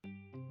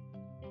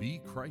Be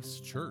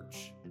Christ's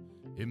church,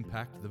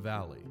 impact the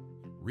valley,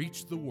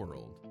 reach the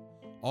world,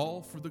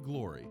 all for the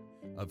glory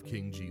of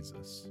King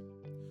Jesus.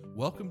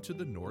 Welcome to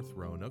the North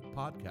Roanoke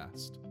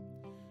Podcast.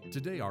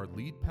 Today our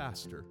lead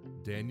pastor,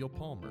 Daniel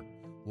Palmer,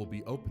 will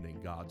be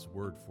opening God's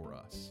Word for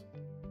us.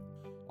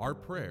 Our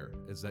prayer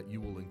is that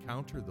you will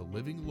encounter the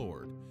living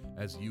Lord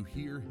as you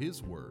hear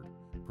His Word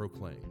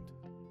proclaimed.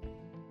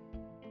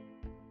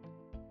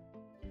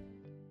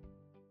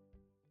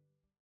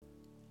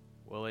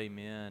 Well,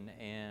 amen,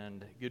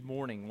 and good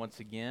morning once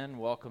again.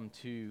 Welcome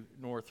to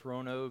North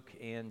Roanoke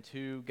and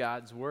to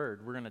God's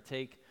Word. We're going to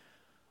take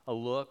a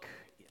look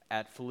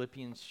at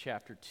Philippians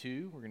chapter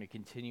 2. We're going to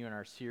continue in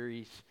our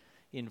series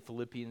in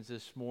Philippians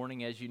this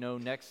morning. As you know,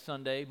 next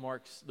Sunday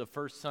marks the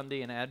first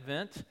Sunday in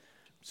Advent.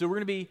 So we're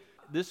going to be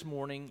this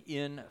morning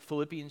in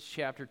Philippians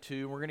chapter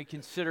 2. We're going to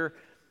consider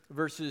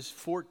verses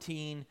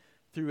 14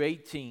 through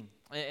 18.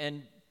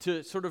 And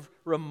to sort of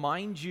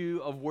remind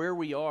you of where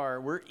we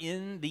are, we're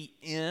in the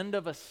end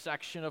of a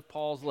section of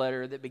Paul's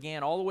letter that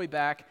began all the way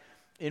back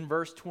in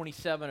verse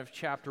 27 of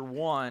chapter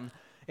 1.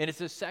 And it's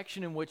a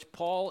section in which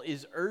Paul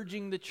is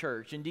urging the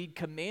church, indeed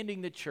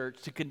commanding the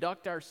church, to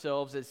conduct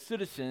ourselves as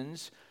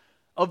citizens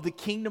of the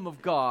kingdom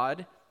of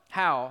God.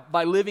 How?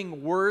 By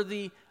living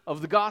worthy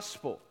of the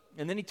gospel.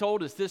 And then he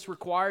told us this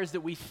requires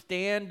that we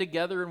stand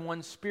together in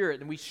one spirit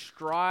and we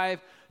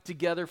strive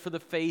together for the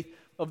faith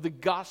of the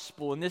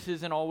gospel. And this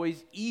isn't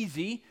always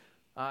easy.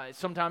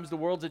 Sometimes the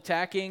world's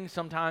attacking.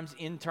 Sometimes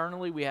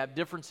internally we have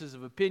differences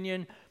of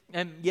opinion.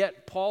 And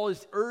yet Paul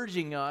is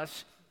urging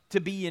us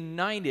to be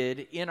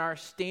united in our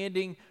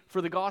standing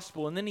for the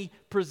gospel. And then he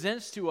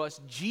presents to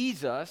us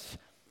Jesus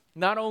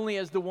not only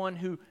as the one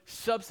who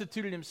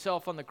substituted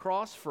himself on the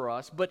cross for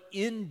us, but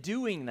in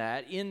doing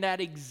that, in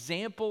that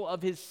example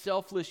of his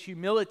selfless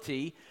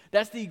humility,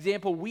 that's the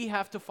example we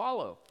have to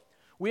follow.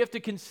 We have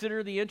to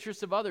consider the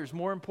interests of others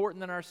more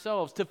important than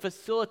ourselves to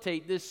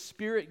facilitate this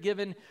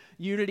Spirit-given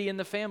unity in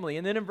the family.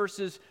 And then in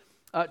verses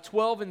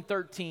 12 and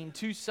 13,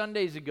 2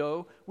 Sundays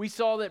ago, we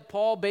saw that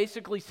Paul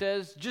basically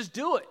says, just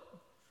do it.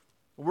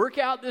 Work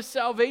out this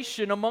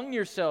salvation among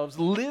yourselves.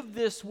 Live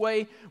this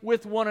way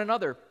with one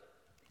another.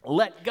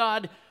 Let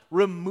God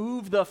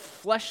remove the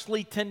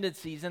fleshly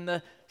tendencies and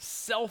the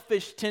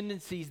selfish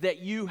tendencies that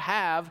you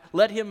have.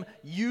 Let Him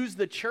use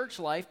the church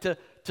life to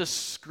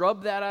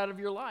scrub that out of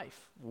your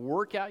life.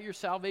 Work out your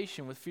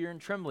salvation with fear and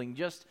trembling.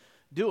 Just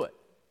do it.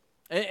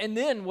 And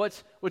then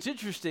what's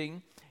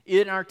interesting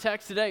in our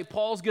text today,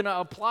 Paul's going to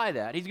apply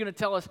that. He's going to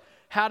tell us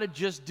how to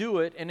just do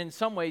it. And in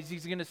some ways,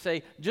 he's going to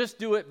say, just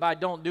do it by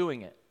don't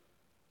doing it.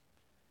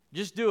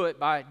 Just do it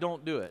by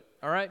don't do it.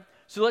 All right?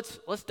 So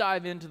let's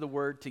dive into the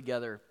Word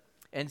together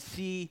and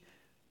see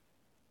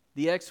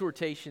the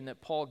exhortation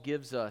that Paul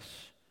gives us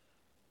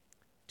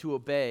to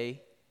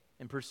obey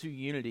and pursue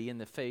unity in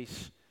the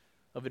face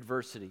of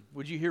adversity.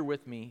 Would you hear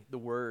with me the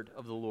word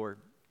of the Lord?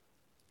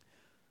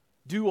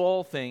 Do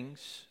all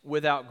things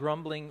without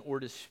grumbling or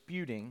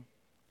disputing,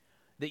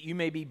 that you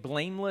may be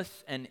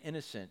blameless and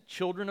innocent,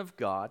 children of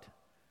God,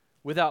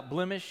 without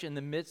blemish in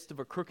the midst of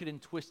a crooked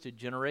and twisted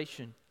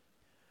generation,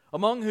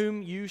 among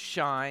whom you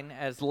shine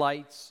as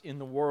lights in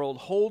the world,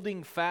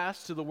 holding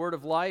fast to the word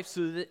of life,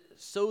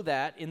 so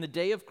that in the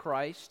day of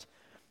Christ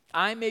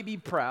I may be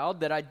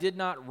proud that I did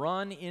not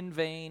run in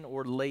vain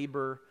or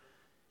labor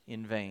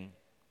in vain.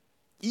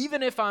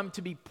 Even if I'm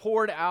to be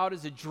poured out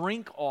as a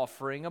drink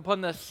offering upon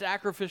the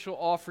sacrificial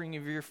offering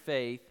of your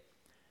faith,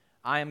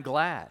 I am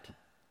glad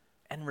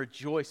and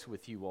rejoice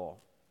with you all.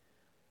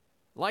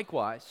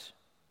 Likewise,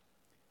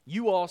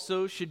 you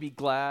also should be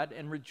glad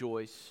and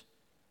rejoice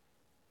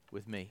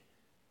with me.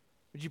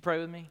 Would you pray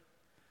with me?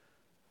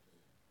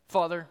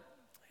 Father,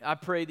 I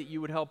pray that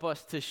you would help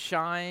us to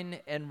shine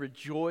and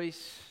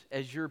rejoice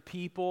as your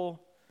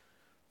people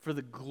for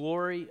the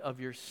glory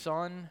of your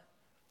Son,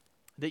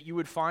 that you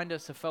would find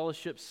us a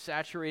fellowship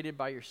saturated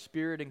by your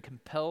Spirit and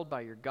compelled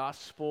by your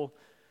gospel,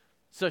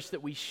 such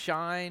that we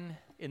shine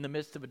in the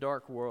midst of a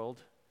dark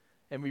world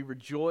and we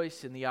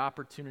rejoice in the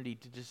opportunity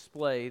to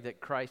display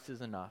that Christ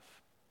is enough.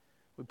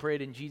 We pray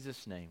it in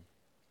Jesus' name.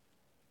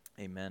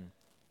 Amen.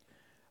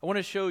 I want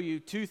to show you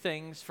two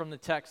things from the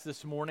text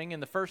this morning,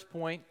 and the first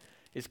point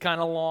is kind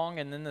of long,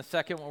 and then the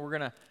second one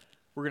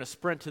we're gonna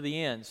sprint to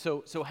the end.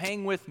 So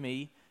hang with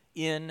me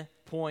in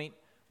point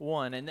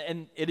 1,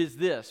 and it is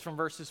this, from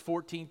verses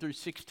 14 through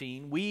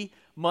 16. We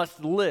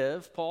must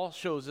live, Paul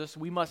shows us,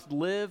 we must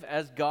live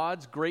as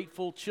God's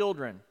grateful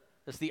children.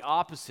 That's the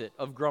opposite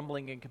of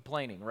grumbling and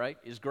complaining, right?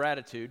 Is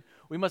gratitude.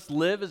 We must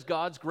live as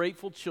God's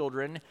grateful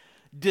children,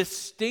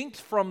 distinct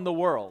from the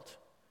world.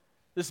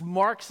 This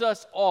marks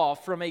us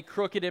off from a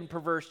crooked and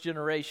perverse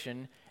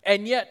generation,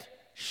 and yet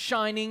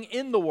shining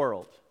in the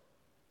world,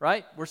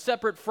 right? We're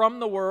separate from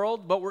the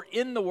world, but we're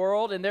in the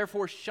world and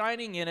therefore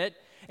shining in it.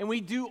 And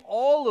we do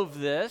all of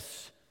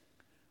this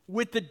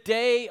with the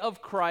day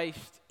of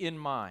Christ in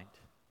mind,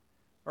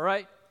 all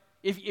right?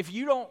 If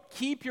you don't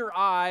keep your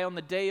eye on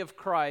the day of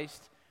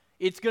Christ,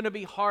 it's going to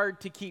be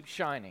hard to keep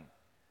shining.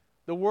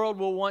 The world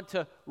will want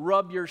to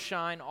rub your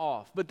shine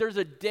off. But there's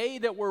a day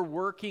that we're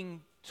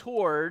working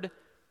toward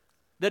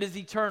that is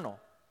eternal,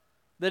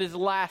 that is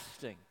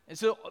lasting. And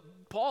so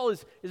Paul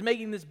is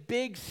making this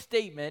big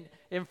statement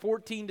in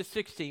 14 to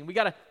 16. We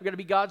gotta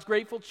be God's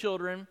grateful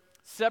children,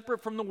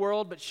 separate from the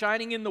world, but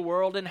shining in the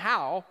world. And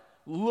how?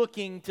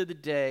 Looking to the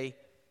day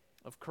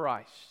of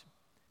Christ.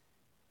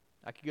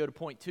 I could go to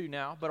point 2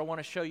 now, but I want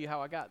to show you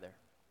how I got there.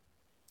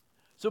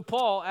 So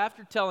Paul,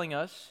 after telling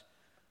us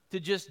to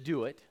just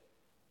do it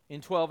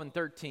in 12 and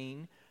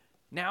 13,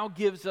 now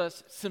gives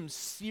us some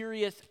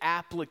serious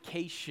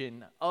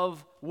application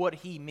of what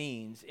he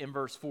means in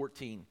verse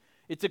 14.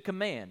 It's a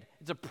command.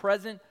 It's a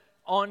present,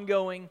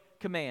 ongoing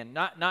command.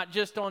 Not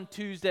just on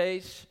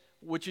Tuesdays,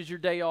 which is your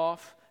day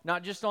off.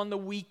 Not just on the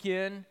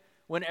weekend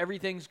when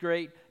everything's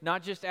great.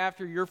 Not just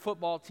after your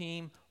football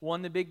team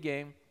won the big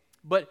game.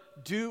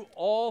 But do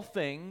all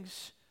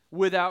things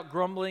without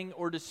grumbling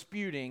or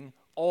disputing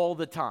all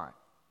the time.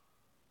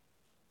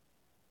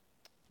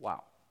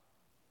 Wow.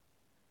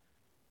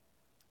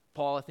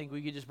 Paul, I think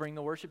we could just bring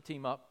the worship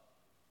team up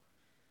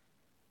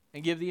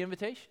and give the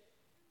invitation.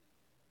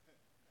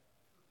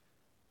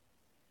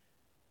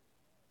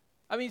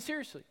 I mean,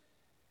 seriously.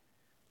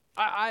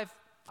 I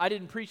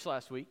didn't preach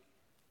last week,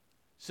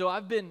 so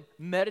I've been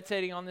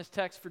meditating on this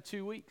text for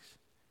 2 weeks.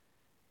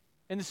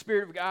 And the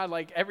Spirit of God,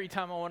 like every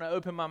time I want to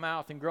open my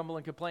mouth and grumble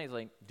and complain, it's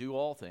like, do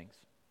all things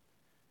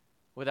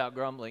without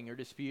grumbling or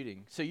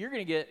disputing. So you're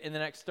going to get in the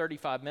next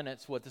 35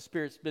 minutes what the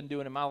Spirit's been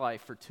doing in my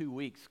life for 2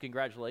 weeks.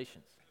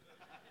 Congratulations.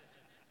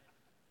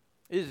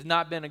 It has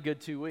not been a good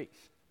 2 weeks.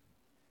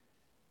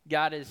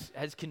 God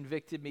has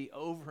convicted me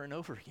over and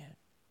over again.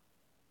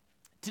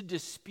 To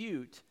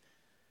dispute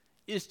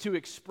is to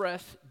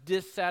express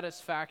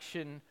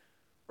dissatisfaction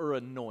or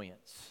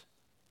annoyance.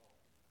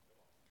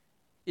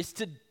 It's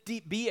to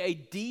be a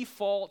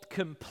default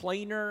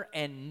complainer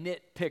and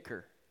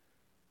nitpicker.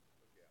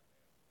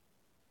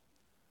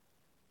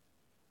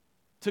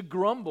 To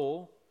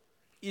grumble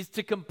is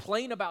to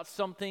complain about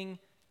something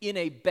in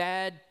a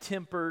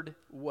bad-tempered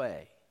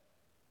way.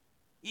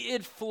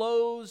 It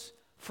flows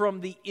from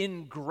the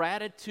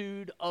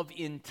ingratitude of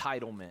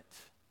entitlement.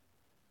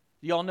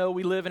 Y'all know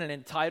we live in an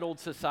entitled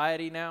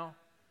society now.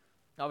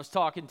 I was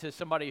talking to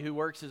somebody who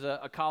works as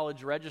a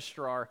college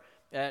registrar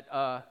at,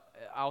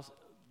 I'll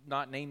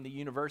not name the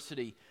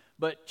university,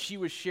 but she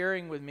was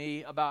sharing with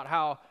me about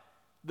how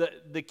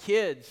the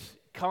kids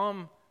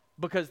come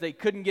because they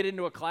couldn't get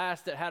into a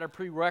class that had a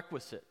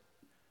prerequisite,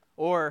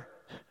 or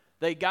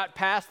they got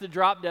past the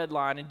drop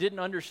deadline and didn't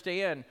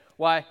understand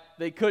why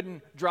they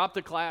couldn't drop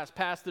the class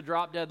past the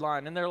drop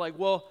deadline. And they're like,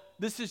 well,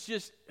 this is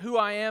just who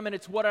I am and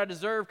it's what I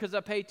deserve because I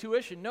pay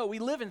tuition. No, we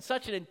live in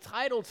such an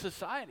entitled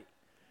society.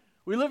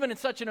 We live in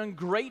such an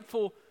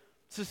ungrateful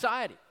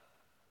society.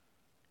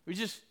 We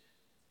just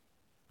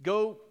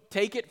go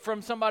take it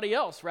from somebody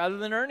else rather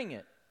than earning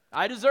it.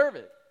 I deserve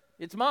it.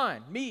 It's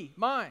mine, me,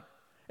 mine.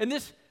 And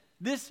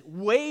this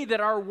way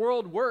that our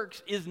world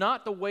works is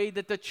not the way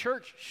that the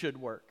church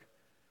should work.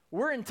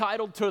 We're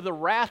entitled to the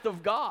wrath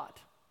of God.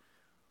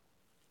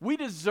 We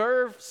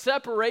deserve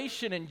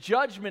separation and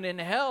judgment in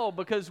hell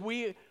because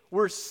we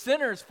were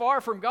sinners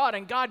far from God,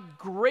 and God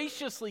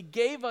graciously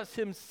gave us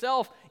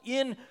himself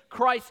in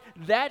Christ.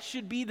 That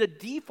should be the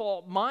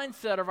default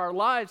mindset of our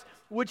lives,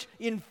 which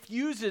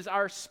infuses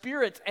our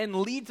spirits and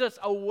leads us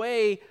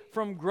away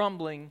from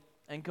grumbling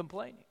and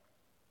complaining.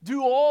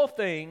 Do all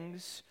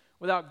things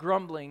without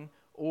grumbling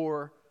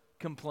or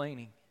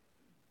complaining.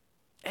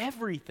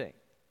 Everything.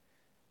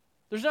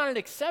 There's not an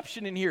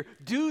exception in here.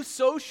 Do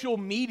social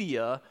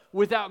media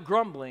without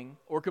grumbling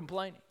or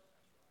complaining.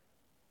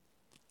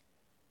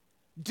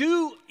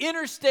 Do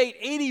Interstate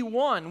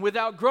 81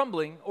 without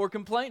grumbling or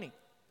complaining.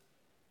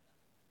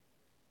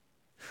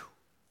 Whew.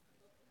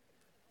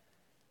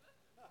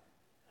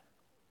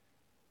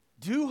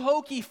 Do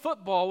hokey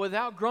football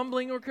without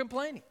grumbling or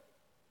complaining.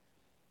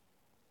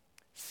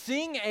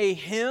 Sing a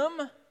hymn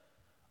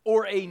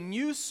or a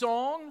new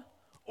song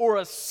or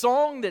a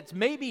song that's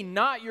maybe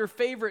not your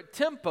favorite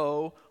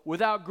tempo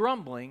without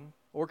grumbling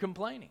or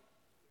complaining.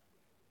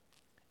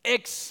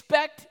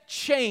 Expect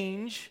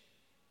change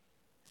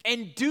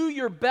and do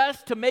your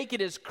best to make it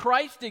as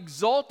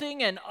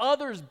Christ-exalting and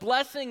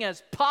others-blessing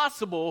as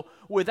possible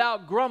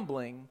without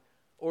grumbling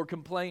or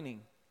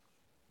complaining.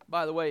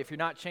 By the way, if you're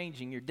not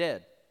changing, you're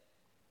dead.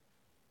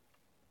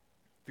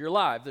 If you're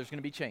alive, there's going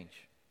to be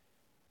change.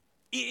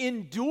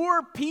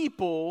 Endure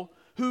people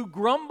who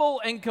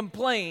grumble and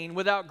complain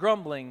without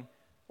grumbling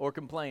or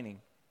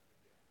complaining.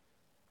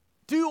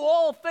 Do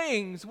all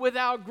things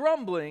without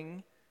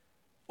grumbling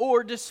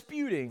or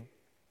disputing.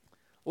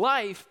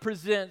 Life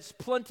presents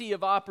plenty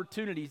of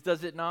opportunities,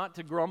 does it not,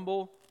 to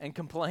grumble and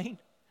complain?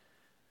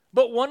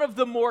 But one of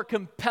the more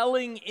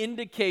compelling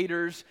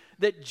indicators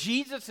that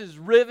Jesus is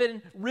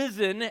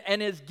risen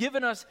and has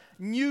given us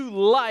new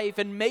life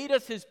and made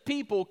us his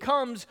people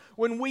comes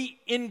when we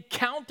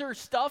encounter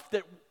stuff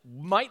that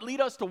might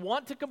lead us to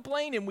want to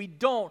complain, and we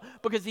don't,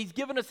 because he's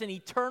given us an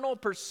eternal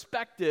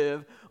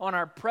perspective on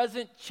our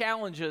present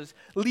challenges,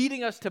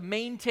 leading us to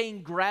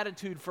maintain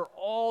gratitude for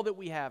all that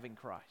we have in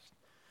Christ.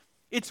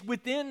 It's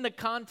within the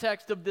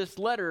context of this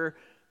letter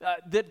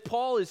that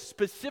Paul is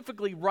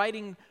specifically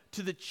writing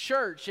to the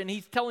church, and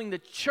he's telling the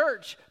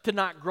church to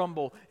not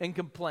grumble and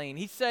complain.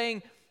 He's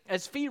saying,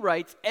 as Fee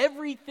writes,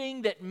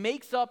 everything that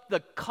makes up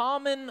the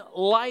common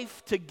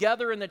life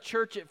together in the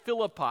church at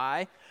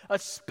Philippi,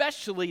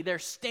 especially their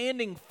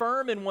standing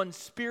firm in one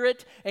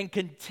spirit and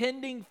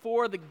contending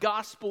for the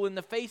gospel in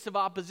the face of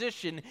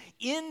opposition,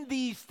 in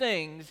these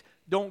things,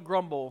 don't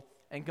grumble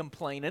and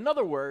complain. In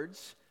other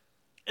words,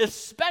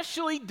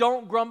 especially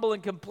don't grumble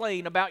and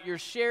complain about your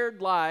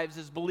shared lives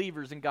as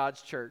believers in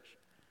God's church.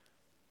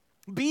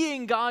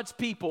 Being God's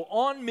people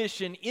on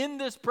mission in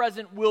this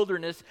present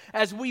wilderness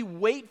as we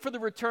wait for the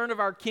return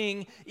of our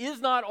King is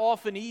not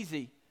often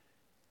easy.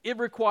 It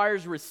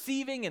requires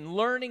receiving and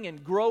learning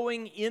and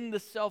growing in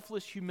the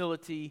selfless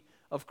humility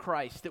of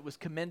Christ that was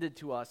commended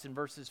to us in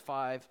verses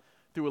 5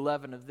 through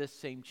 11 of this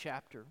same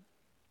chapter.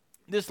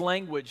 This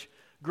language,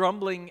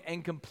 grumbling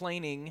and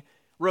complaining,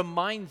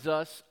 reminds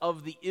us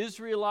of the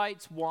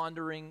Israelites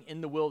wandering in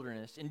the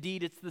wilderness.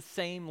 Indeed, it's the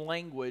same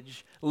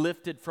language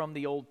lifted from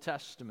the Old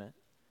Testament.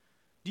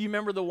 Do you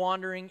remember the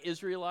wandering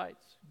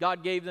Israelites?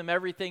 God gave them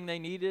everything they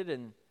needed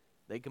and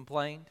they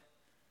complained.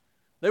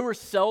 They were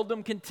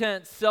seldom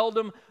content,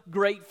 seldom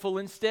grateful.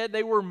 Instead,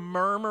 they were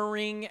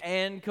murmuring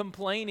and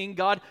complaining.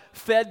 God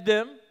fed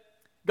them.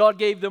 God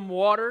gave them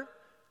water.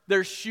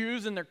 Their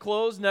shoes and their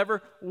clothes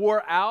never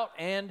wore out,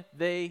 and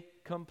they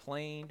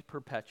complained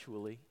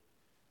perpetually.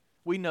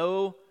 We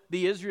know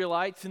the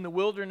Israelites in the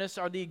wilderness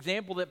are the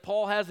example that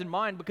Paul has in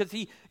mind because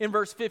he, in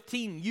verse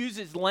 15,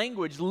 uses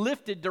language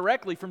lifted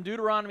directly from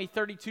Deuteronomy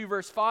 32,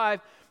 verse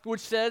 5,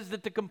 which says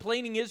that the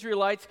complaining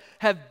Israelites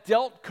have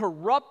dealt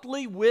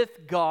corruptly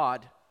with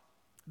God.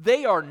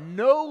 They are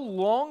no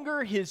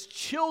longer his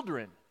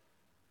children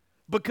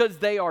because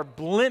they are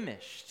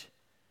blemished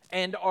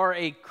and are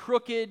a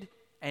crooked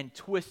and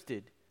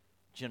twisted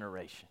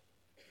generation.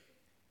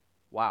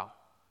 Wow.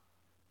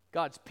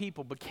 God's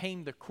people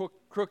became the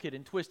crooked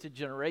and twisted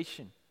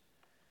generation.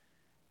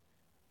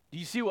 Do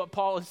you see what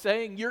Paul is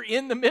saying? You're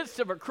in the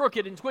midst of a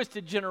crooked and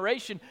twisted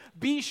generation.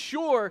 Be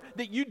sure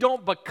that you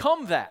don't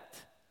become that.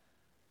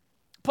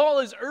 Paul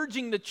is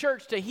urging the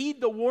church to heed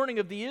the warning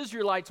of the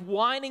Israelites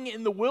whining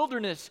in the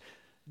wilderness.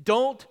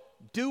 Don't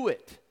do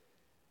it.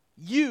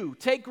 You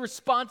take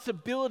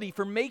responsibility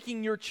for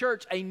making your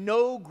church a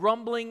no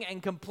grumbling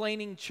and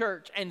complaining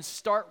church and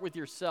start with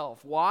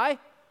yourself. Why?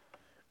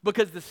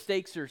 Because the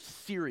stakes are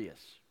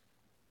serious.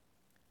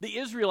 The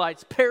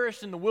Israelites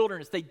perished in the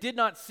wilderness. They did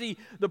not see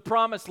the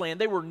promised land.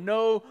 They were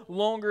no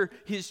longer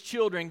his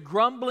children.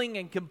 Grumbling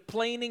and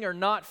complaining are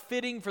not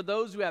fitting for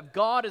those who have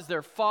God as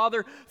their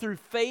Father through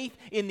faith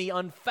in the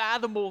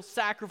unfathomable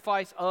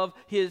sacrifice of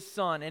his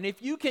Son. And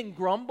if you can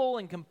grumble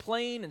and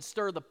complain and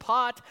stir the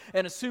pot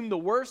and assume the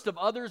worst of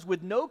others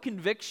with no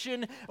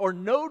conviction or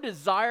no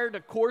desire to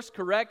course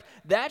correct,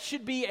 that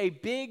should be a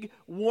big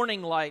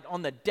warning light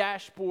on the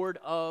dashboard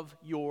of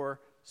your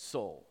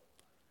soul.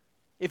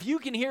 If you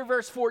can hear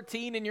verse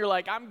 14 and you're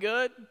like, I'm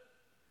good.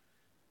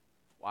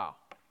 Wow.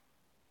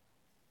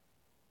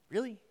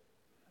 Really?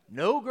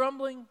 No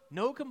grumbling?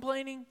 No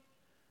complaining?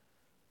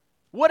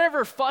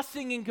 Whatever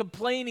fussing and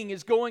complaining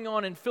is going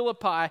on in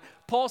Philippi,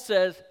 Paul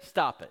says,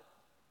 stop it.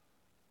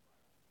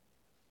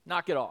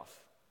 Knock it off.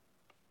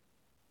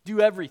 Do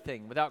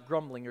everything without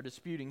grumbling or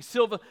disputing.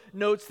 Silva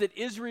notes that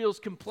Israel's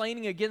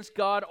complaining against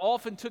God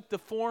often took the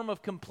form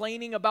of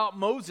complaining about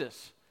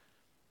Moses.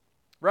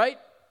 Right?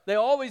 They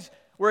always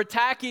were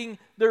attacking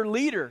their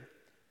leader.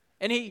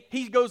 And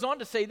he goes on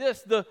to say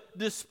this, the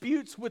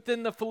disputes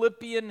within the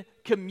Philippian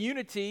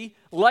community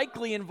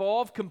likely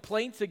involve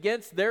complaints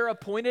against their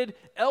appointed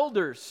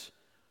elders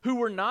who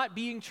were not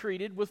being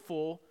treated with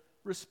full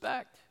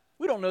respect.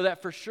 We don't know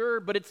that for sure,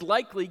 but it's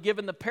likely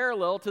given the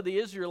parallel to the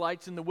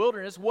Israelites in the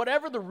wilderness.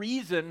 Whatever the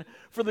reason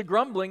for the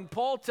grumbling,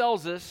 Paul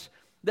tells us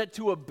that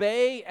to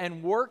obey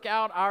and work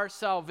out our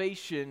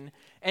salvation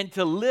and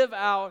to live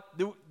out,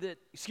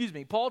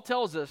 Paul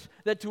tells us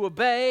that to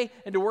obey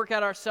and to work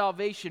out our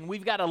salvation,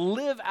 we've got to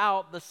live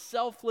out the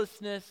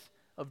selflessness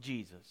of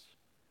Jesus.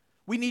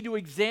 We need to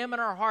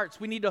examine our hearts.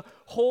 We need to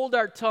hold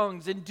our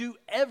tongues and do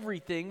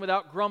everything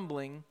without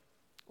grumbling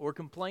or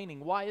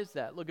complaining. Why is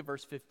that? Look at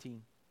verse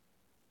 15.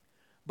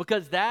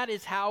 Because that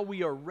is how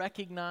we are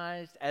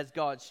recognized as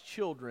God's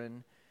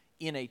children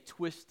in a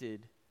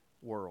twisted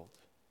world.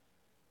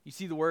 You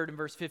see the word in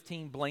verse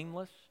 15,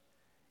 blameless?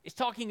 It's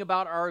talking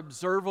about our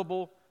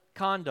observable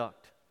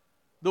conduct.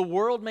 The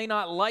world may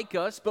not like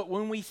us, but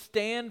when we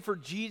stand for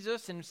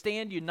Jesus and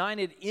stand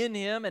united in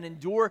him and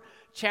endure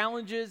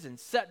challenges and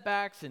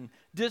setbacks and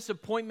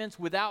disappointments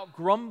without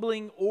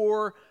grumbling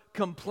or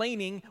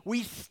complaining,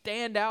 we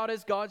stand out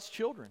as God's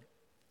children.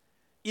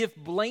 If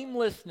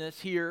blamelessness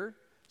here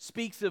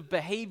speaks of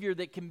behavior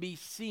that can be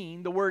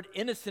seen, the word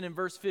innocent in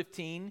verse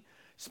 15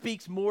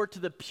 speaks more to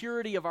the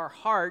purity of our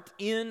heart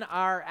in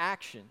our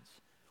actions.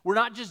 We're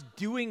not just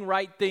doing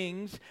right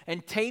things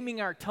and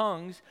taming our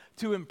tongues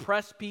to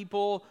impress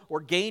people or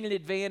gain an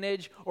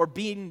advantage or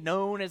being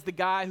known as the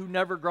guy who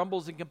never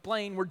grumbles and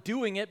complains. We're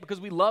doing it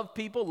because we love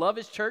people, love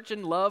his church,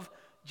 and love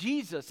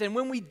Jesus. And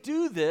when we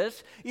do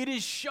this, it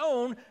is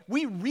shown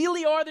we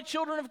really are the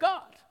children of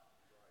God.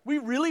 We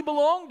really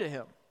belong to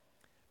Him.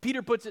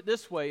 Peter puts it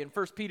this way in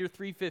 1 Peter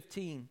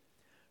 3:15,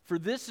 "For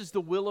this is the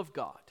will of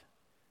God,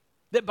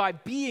 that by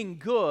being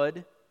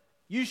good,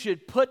 you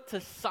should put to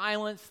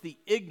silence the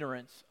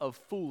ignorance of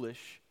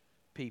foolish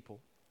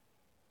people."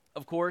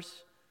 Of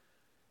course,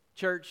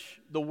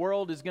 church, the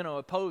world is going to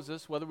oppose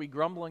us whether we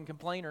grumble and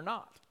complain or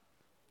not.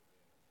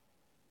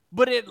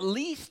 But at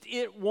least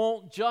it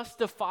won't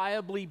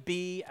justifiably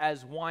be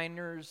as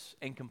whiners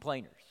and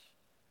complainers.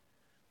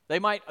 They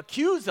might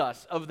accuse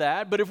us of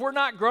that, but if we're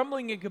not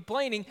grumbling and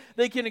complaining,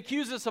 they can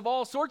accuse us of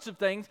all sorts of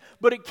things,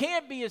 but it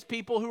can't be as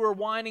people who are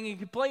whining and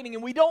complaining,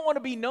 and we don't want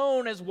to be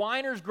known as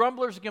whiners,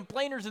 grumblers, and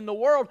complainers in the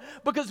world,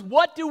 because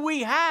what do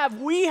we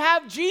have? We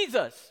have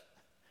Jesus.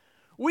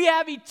 We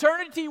have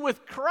eternity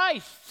with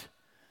Christ.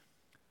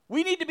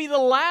 We need to be the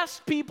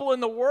last people in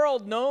the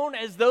world known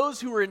as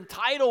those who are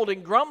entitled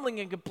and grumbling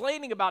and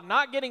complaining about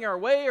not getting our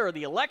way, or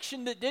the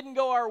election that didn't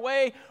go our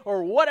way,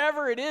 or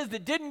whatever it is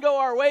that didn't go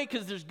our way,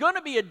 because there's going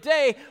to be a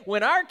day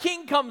when our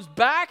King comes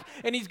back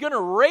and He's going to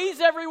raise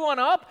everyone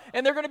up,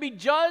 and they're going to be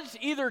judged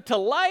either to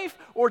life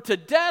or to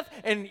death.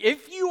 And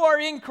if you are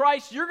in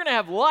Christ, you're going to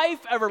have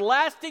life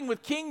everlasting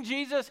with King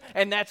Jesus,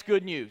 and that's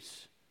good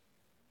news.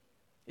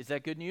 Is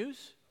that good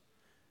news?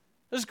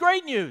 That's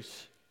great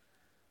news.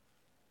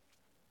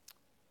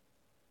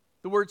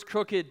 The words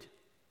crooked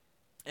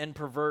and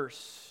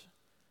perverse,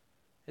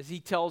 as he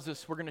tells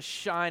us we're going to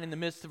shine in the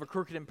midst of a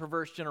crooked and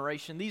perverse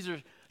generation. These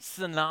are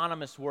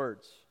synonymous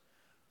words.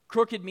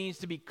 Crooked means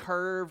to be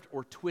curved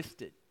or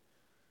twisted.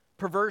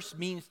 Perverse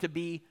means to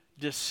be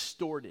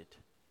distorted.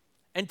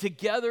 And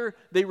together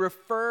they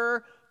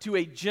refer to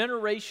a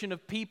generation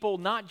of people,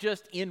 not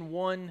just in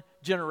one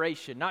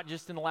generation, not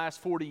just in the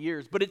last 40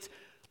 years, but it's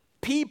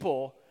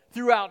people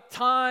throughout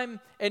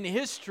time and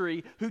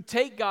history who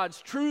take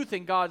God's truth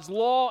and God's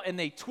law and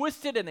they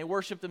twist it and they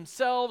worship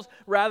themselves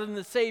rather than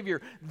the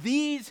Savior.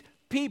 These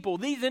people,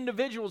 these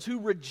individuals who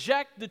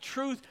reject the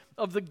truth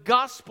of the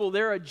gospel,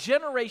 they're a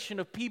generation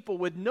of people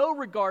with no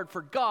regard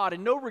for God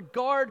and no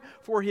regard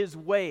for His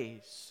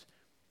ways.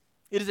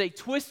 It is a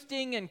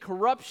twisting and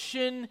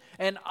corruption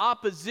and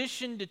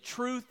opposition to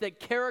truth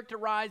that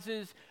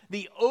characterizes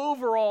the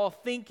overall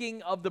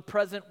thinking of the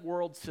present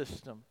world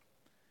system.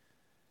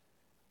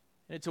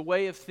 It's a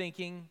way of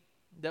thinking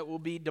that will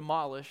be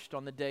demolished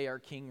on the day our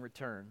King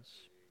returns.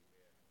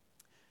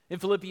 In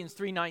Philippians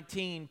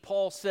 3:19,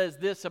 Paul says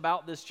this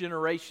about this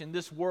generation,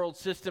 this world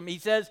system. He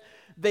says,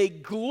 they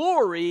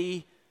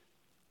glory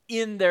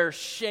in their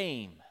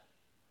shame,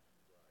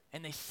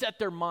 and they set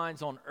their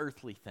minds on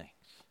earthly things.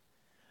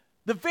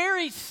 The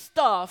very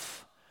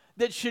stuff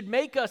that should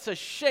make us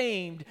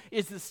ashamed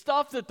is the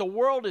stuff that the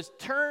world has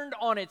turned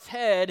on its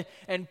head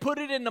and put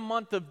it in the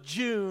month of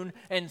June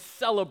and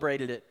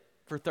celebrated it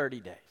for 30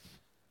 days.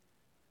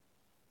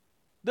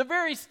 The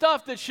very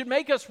stuff that should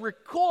make us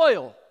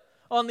recoil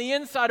on the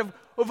inside of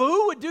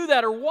who would do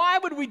that, or why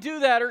would we do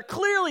that, or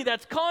clearly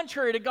that's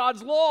contrary to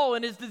God's law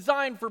and His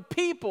design for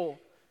people.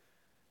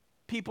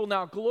 People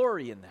now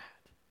glory in that.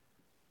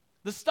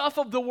 The stuff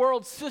of the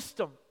world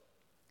system,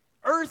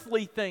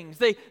 earthly things.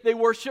 They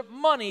worship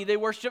money, they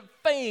worship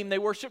fame, they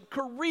worship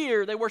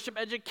career, they worship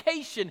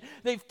education.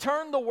 They've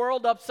turned the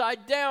world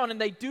upside down,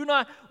 and they do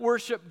not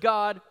worship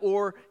God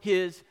or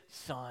His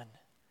Son.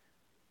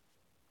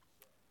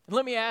 And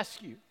let me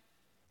ask you,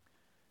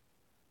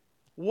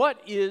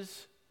 what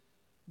is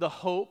the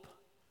hope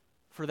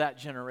for that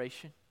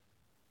generation?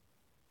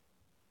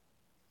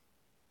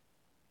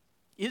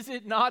 Is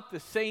it not the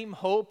same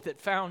hope that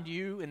found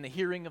you in the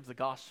hearing of the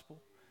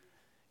gospel?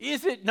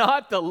 Is it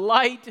not the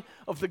light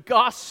of the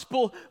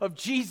gospel of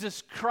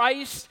Jesus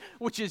Christ,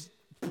 which is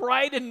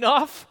bright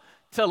enough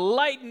to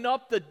lighten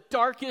up the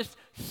darkest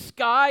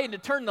sky and to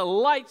turn the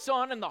lights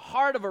on in the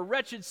heart of a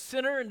wretched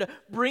sinner and to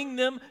bring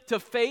them to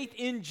faith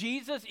in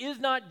Jesus? Is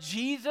not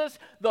Jesus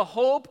the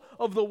hope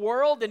of the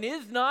world? And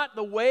is not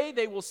the way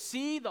they will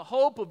see the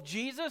hope of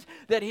Jesus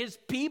that His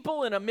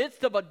people in the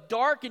midst of a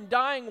dark and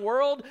dying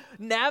world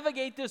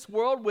navigate this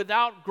world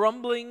without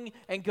grumbling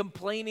and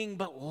complaining,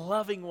 but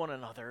loving one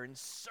another and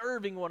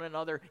serving one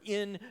another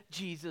in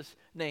Jesus'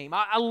 name?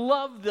 I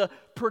love the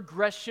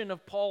progression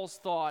of Paul's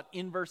thought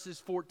in verses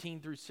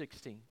 14 through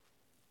 16.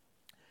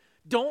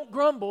 Don't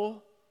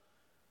grumble,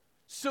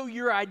 so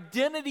your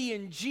identity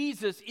in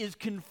Jesus is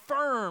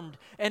confirmed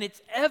and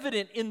it's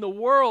evident in the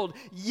world.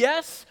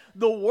 Yes,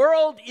 the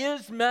world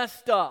is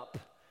messed up,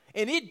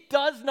 and it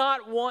does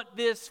not want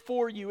this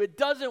for you. It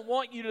doesn't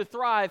want you to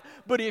thrive,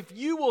 but if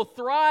you will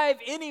thrive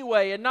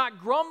anyway and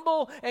not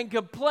grumble and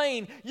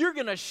complain, you're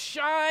going to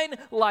shine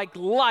like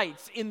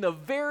lights in the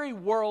very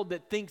world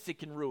that thinks it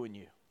can ruin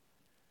you.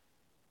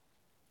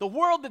 The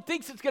world that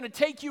thinks it's going to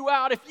take you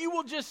out, if you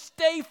will just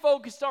stay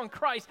focused on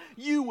Christ,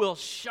 you will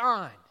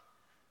shine.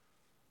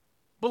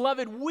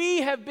 Beloved, we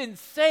have been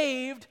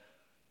saved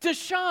to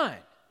shine.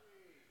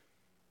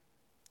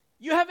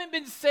 You haven't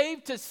been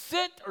saved to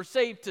sit or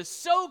saved to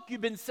soak.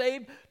 You've been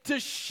saved to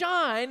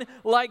shine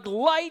like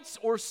lights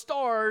or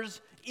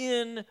stars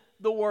in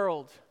the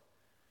world.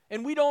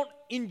 And we don't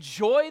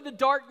enjoy the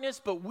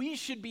darkness, but we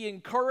should be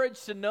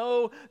encouraged to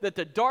know that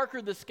the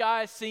darker the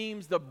sky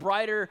seems, the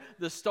brighter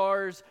the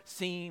stars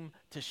seem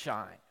to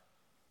shine.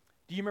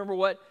 Do you remember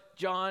what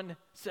John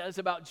says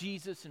about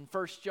Jesus in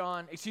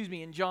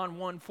in John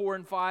 1, 4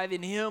 and 5?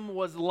 In him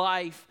was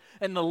life,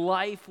 and the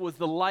life was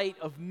the light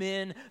of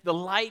men. The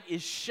light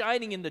is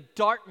shining in the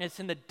darkness,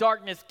 and the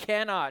darkness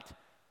cannot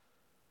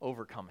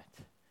overcome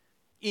it.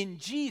 In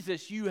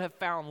Jesus, you have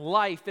found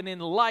life, and in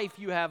life,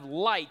 you have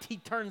light. He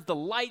turns the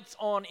lights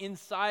on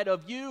inside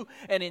of you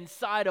and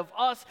inside of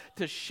us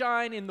to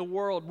shine in the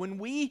world. When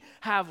we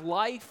have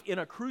life in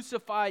a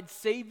crucified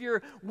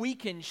Savior, we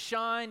can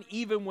shine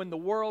even when the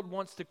world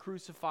wants to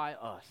crucify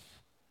us.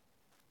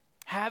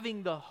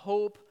 Having the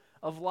hope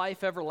of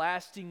life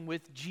everlasting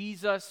with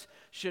Jesus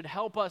should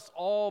help us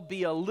all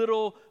be a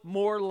little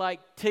more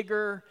like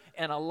Tigger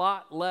and a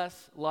lot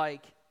less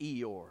like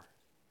Eeyore.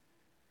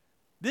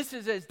 This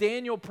is as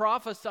Daniel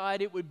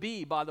prophesied it would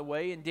be, by the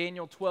way, in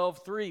Daniel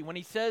 12:3. When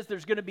he says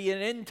there's going to be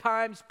an end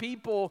times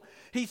people,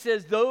 he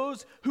says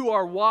those who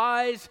are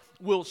wise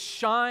will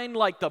shine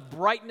like the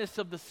brightness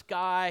of the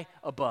sky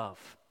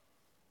above.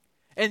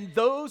 And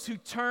those who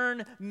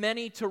turn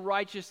many to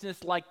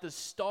righteousness like the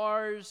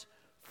stars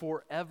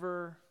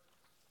forever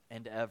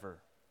and ever.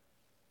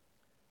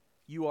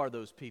 You are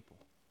those people.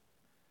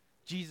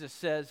 Jesus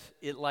says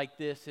it like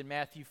this in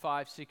Matthew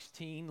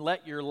 5:16,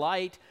 let your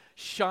light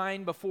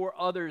shine before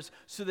others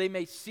so they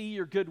may see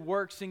your good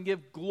works and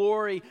give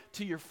glory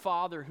to your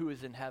Father who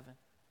is in heaven.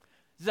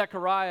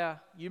 Zechariah,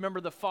 you remember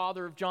the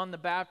father of John the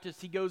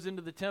Baptist, he goes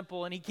into the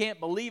temple and he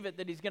can't believe it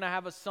that he's going to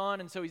have a son,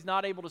 and so he's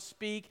not able to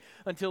speak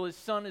until his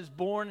son is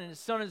born, and his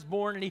son is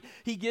born, and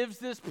he gives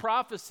this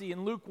prophecy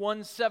in Luke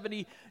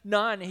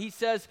 1:79. He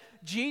says,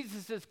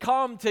 Jesus has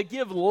come to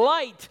give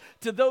light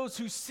to those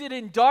who sit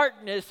in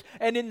darkness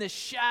and in the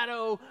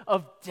shadow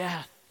of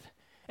death.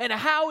 And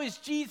how is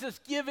Jesus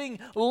giving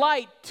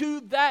light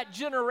to that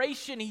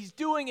generation? He's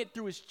doing it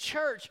through his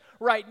church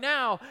right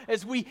now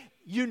as we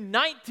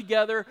unite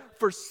together,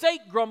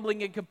 forsake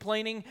grumbling and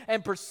complaining,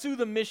 and pursue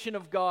the mission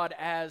of God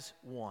as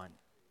one.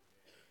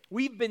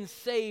 We've been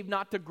saved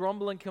not to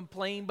grumble and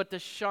complain, but to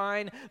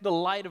shine the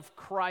light of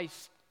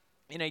Christ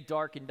in a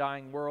dark and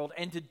dying world.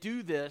 And to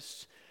do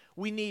this,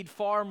 we need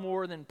far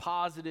more than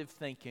positive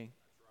thinking.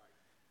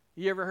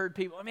 You ever heard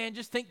people, oh man,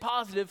 just think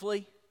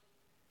positively.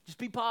 Just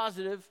be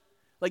positive.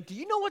 Like, do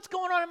you know what's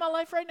going on in my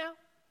life right now?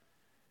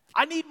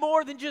 I need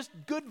more than just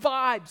good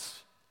vibes.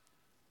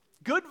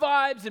 Good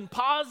vibes and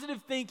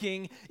positive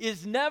thinking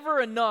is never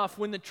enough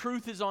when the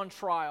truth is on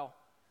trial.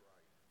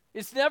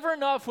 It's never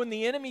enough when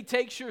the enemy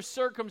takes your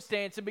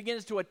circumstance and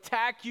begins to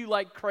attack you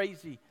like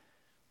crazy.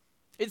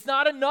 It's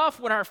not enough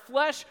when our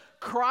flesh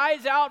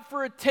cries out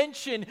for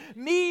attention.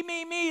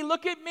 Me,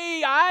 look at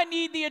me. I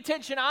need the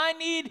attention. I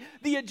need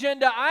the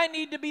agenda. I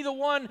need to be the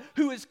one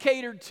who is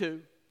catered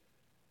to.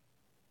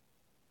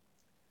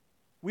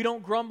 We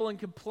don't grumble and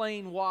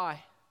complain.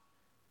 Why?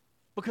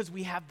 Because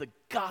we have the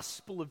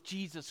gospel of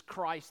Jesus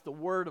Christ, the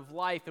word of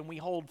life, and we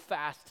hold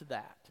fast to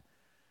that.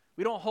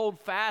 We don't hold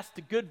fast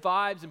to good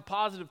vibes and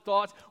positive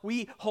thoughts.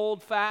 We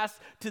hold fast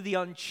to the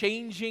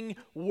unchanging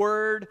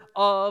word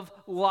of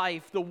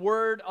life, the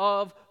word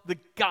of the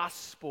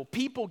gospel.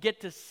 People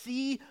get to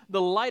see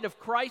the light of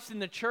Christ in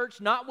the church,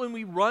 not when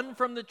we run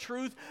from the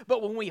truth,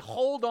 but when we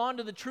hold on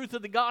to the truth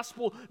of the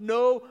gospel,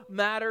 no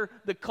matter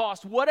the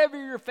cost.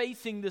 Whatever you're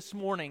facing this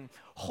morning,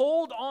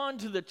 hold on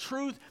to the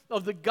truth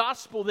of the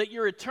gospel, that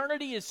your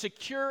eternity is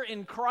secure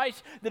in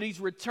Christ, that he's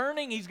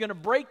returning, he's going to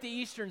break the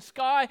eastern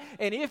sky,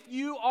 and if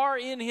you are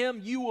in him,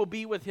 you will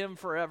be with him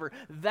forever.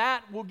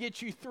 That will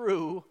get you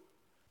through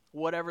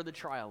whatever the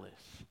trial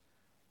is.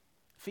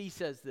 Fee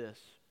says this: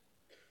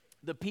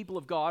 the people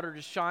of God are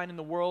to shine in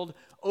the world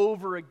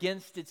over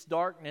against its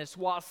darkness,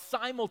 while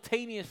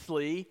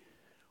simultaneously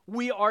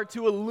we are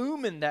to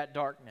illumine that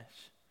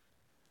darkness.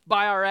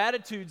 By our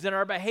attitudes and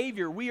our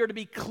behavior, we are to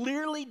be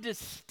clearly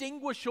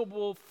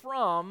distinguishable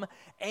from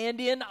and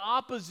in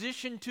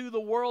opposition to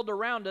the world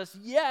around us,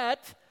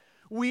 yet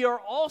we are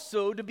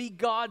also to be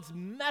God's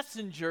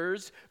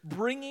messengers,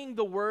 bringing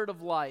the word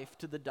of life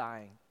to the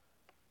dying.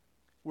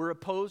 We're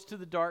opposed to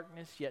the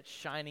darkness, yet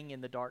shining in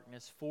the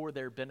darkness for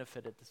their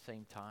benefit at the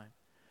same time.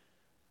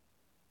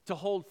 To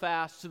hold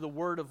fast to the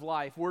word of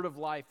life. Word of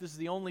life, this is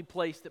the only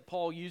place that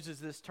Paul uses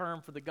this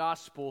term for the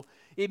gospel.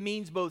 It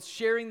means both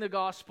sharing the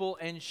gospel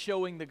and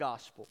showing the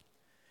gospel.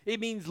 It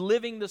means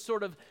living the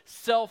sort of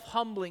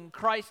self-humbling,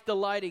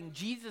 Christ-delighting,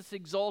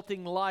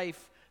 Jesus-exalting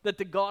life that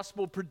the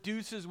gospel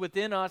produces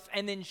within us,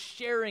 and then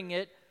sharing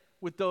it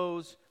with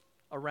those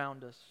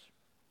around us.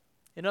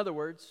 In other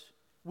words,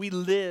 we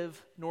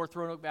live, North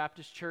Roanoke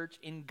Baptist Church,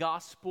 in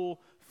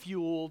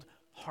gospel-fueled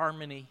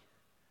harmony,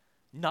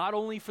 not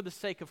only for the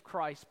sake of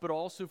Christ, but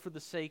also for the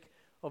sake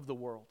of the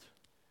world.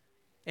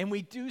 And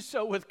we do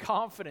so with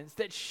confidence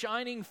that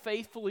shining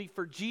faithfully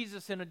for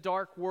Jesus in a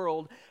dark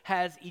world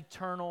has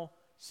eternal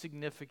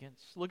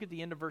significance. Look at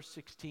the end of verse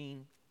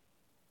 16.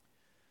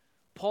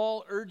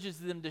 Paul urges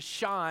them to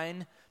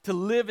shine to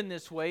live in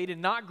this way, to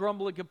not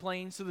grumble and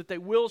complain, so that they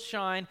will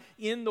shine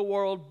in the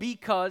world,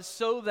 because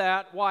so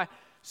that, why?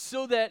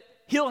 So that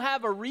he'll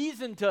have a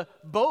reason to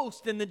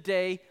boast in the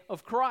day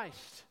of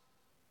Christ.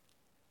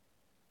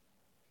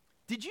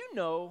 Did you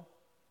know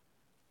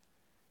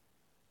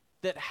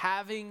that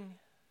having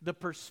the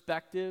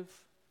perspective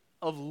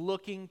of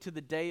looking to the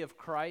day of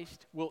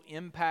Christ will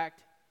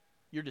impact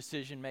your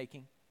decision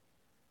making?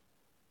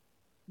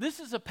 This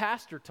is a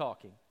pastor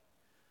talking.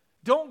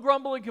 Don't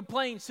grumble and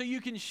complain so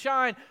you can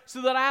shine,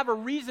 so that I have a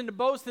reason to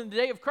boast in the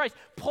day of Christ.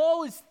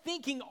 Paul is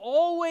thinking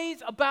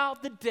always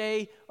about the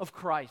day of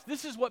Christ.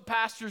 This is what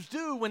pastors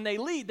do when they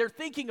lead. They're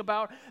thinking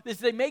about this.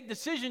 They make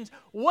decisions.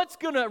 What's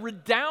going to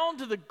redound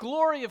to the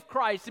glory of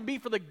Christ and be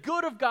for the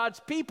good of God's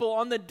people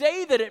on the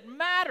day that it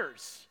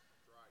matters?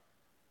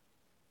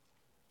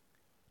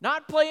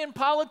 Not playing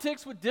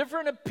politics with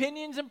different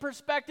opinions and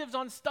perspectives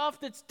on stuff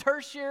that's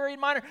tertiary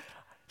and minor.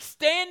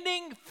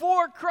 Standing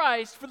for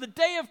Christ, for the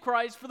day of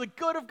Christ, for the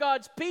good of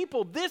God's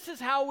people. This is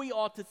how we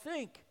ought to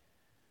think.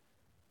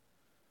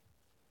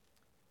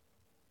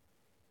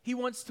 He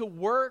wants to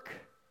work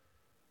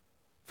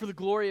for the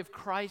glory of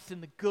Christ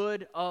and the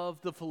good of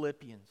the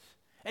Philippians.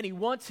 And he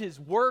wants his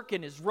work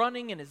and his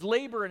running and his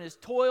labor and his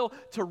toil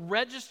to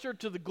register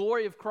to the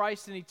glory of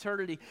Christ in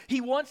eternity. He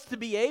wants to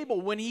be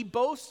able, when he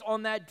boasts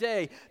on that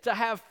day, to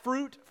have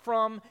fruit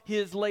from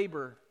his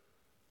labor.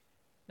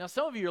 Now,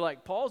 some of you are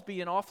like, Paul's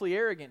being awfully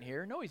arrogant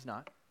here. No, he's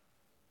not.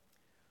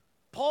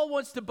 Paul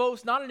wants to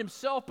boast not in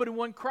himself, but in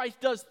what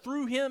Christ does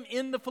through him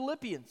in the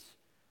Philippians.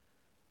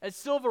 As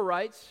Silva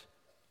writes,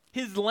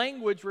 his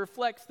language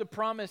reflects the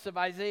promise of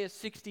Isaiah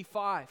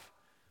 65.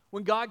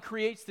 When God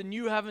creates the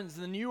new heavens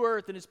and the new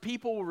earth, and his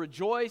people will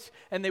rejoice,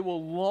 and they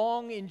will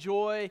long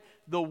enjoy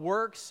the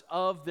works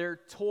of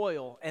their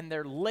toil and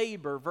their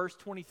labor. Verse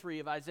 23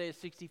 of Isaiah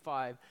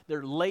 65,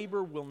 their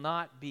labor will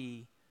not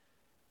be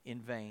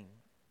in vain.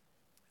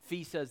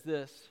 Fee says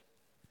this: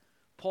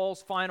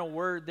 Paul's final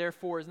word,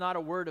 therefore, is not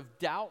a word of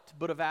doubt,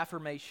 but of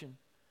affirmation.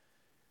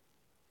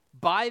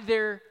 By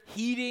their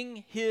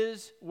heeding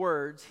his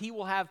words, he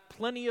will have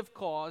plenty of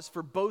cause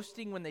for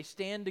boasting when they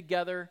stand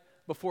together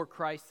before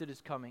Christ that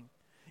is coming.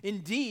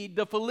 Indeed,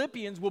 the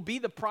Philippians will be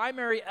the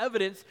primary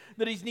evidence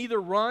that he's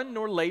neither run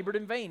nor labored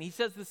in vain. He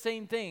says the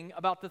same thing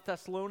about the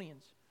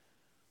Thessalonians.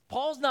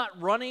 Paul's not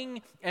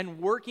running and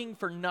working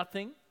for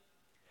nothing.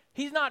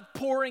 He's not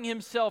pouring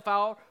himself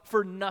out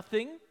for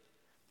nothing.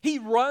 He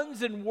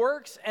runs and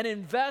works and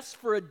invests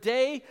for a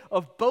day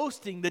of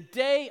boasting, the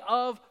day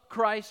of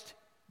Christ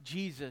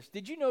Jesus.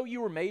 Did you know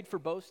you were made for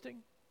boasting?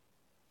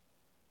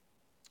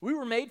 We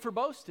were made for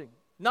boasting,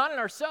 not in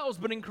ourselves,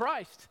 but in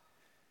Christ.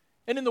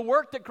 And in the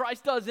work that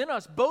Christ does in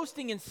us.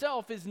 Boasting in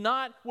self is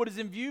not what is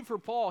in view for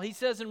Paul. He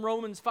says in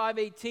Romans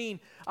 5:18,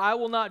 I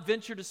will not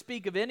venture to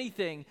speak of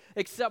anything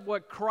except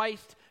what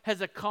Christ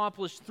has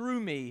accomplished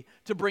through me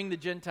to bring the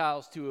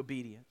Gentiles to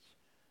obedience.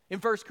 In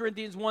 1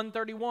 Corinthians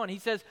 1:31, he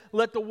says,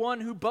 let the one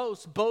who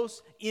boasts,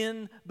 boast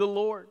in the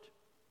Lord.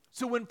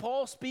 So when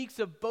Paul speaks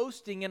of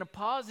boasting in a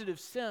positive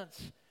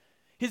sense,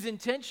 his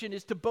intention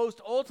is to boast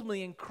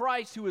ultimately in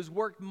Christ who has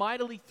worked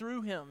mightily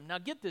through him. Now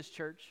get this,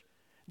 church.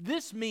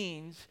 This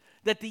means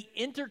that the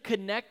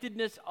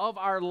interconnectedness of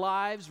our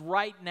lives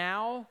right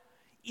now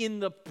in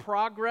the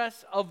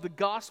progress of the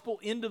gospel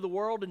into the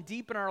world and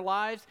deep in our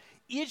lives,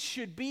 it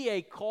should be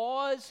a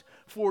cause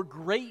for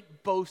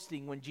great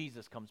boasting when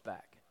Jesus comes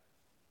back.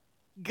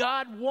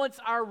 God wants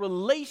our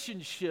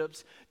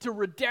relationships to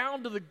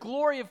redound to the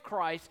glory of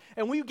Christ,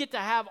 and we get to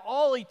have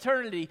all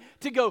eternity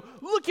to go,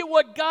 look at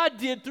what God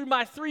did through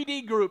my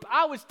 3D group.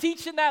 I was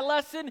teaching that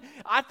lesson.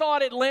 I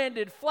thought it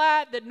landed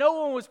flat, that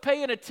no one was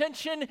paying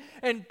attention,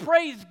 and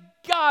praise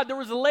God, there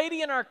was a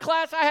lady in our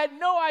class I had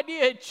no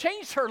idea had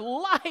changed her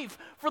life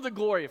for the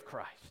glory of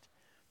Christ.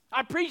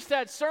 I preached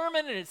that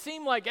sermon, and it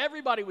seemed like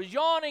everybody was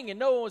yawning and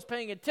no one was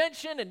paying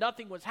attention and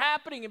nothing was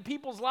happening in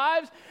people's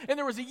lives. And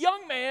there was a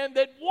young man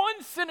that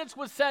one sentence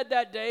was said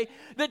that day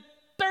that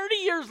 30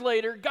 years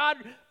later, God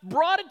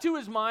brought it to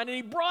his mind, and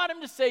he brought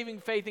him to saving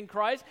faith in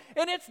Christ.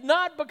 And it's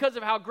not because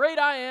of how great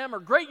I am or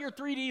great your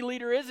 3D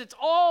leader is. It's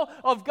all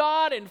of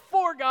God and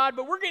for God,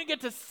 but we're going to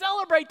get to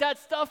celebrate that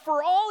stuff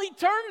for all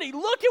eternity.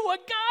 Look at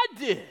what God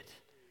did.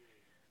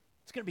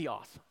 It's going to be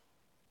awesome.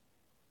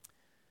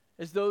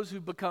 As those who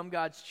become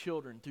God's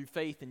children through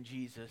faith in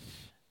Jesus,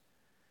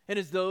 and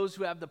as those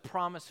who have the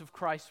promise of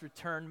Christ's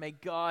return, may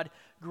God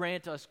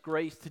grant us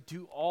grace to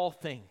do all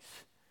things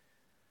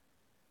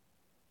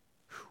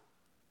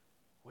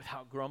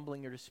without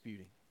grumbling or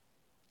disputing,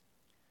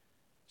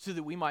 so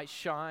that we might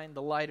shine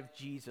the light of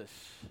Jesus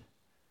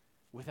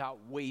without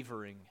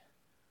wavering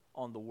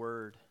on the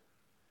word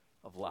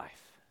of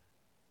life.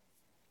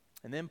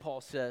 And then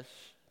Paul says,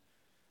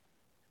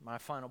 my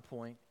final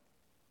point,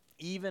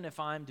 even if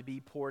I'm to be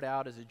poured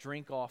out as a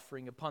drink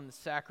offering upon the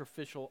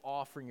sacrificial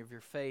offering of your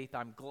faith,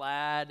 I'm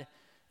glad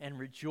and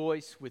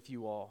rejoice with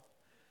you all.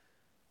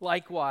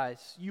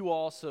 Likewise, you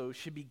also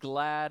should be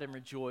glad and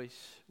rejoice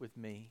with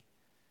me.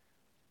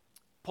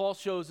 Paul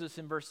shows us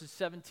in verses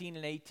 17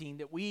 and 18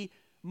 that we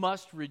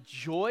must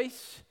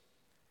rejoice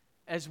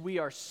as we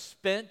are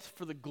spent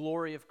for the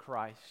glory of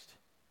Christ,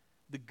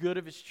 the good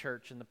of His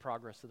church, and the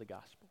progress of the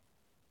gospel.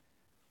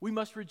 We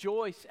must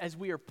rejoice as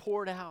we are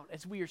poured out,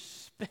 as we are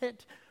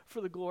spent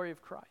for the glory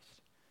of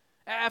Christ.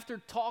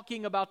 After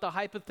talking about the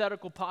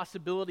hypothetical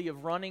possibility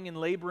of running and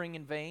laboring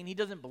in vain, he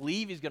doesn't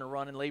believe he's going to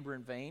run and labor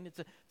in vain. It's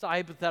a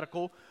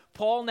hypothetical.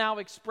 Paul now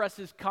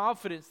expresses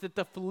confidence that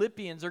the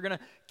Philippians are going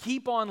to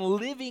keep on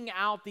living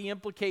out the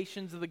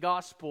implications of the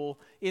gospel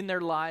in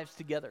their lives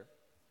together.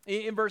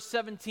 In verse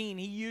 17,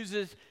 he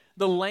uses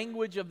the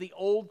language of the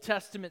Old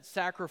Testament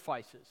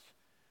sacrifices.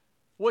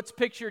 What's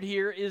pictured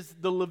here is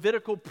the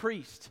Levitical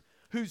priest,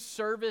 whose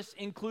service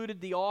included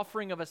the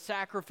offering of a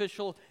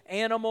sacrificial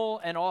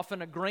animal and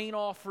often a grain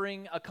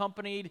offering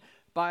accompanied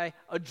by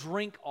a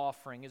drink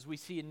offering, as we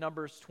see in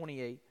Numbers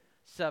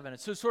 28:7.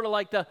 So sort of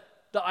like the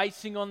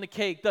icing on the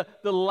cake,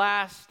 the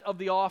last of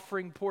the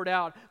offering poured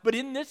out. But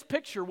in this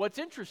picture, what's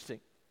interesting,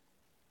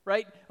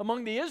 right?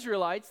 Among the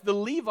Israelites, the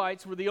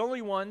Levites were the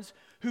only ones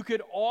who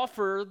could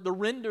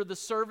render the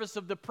service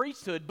of the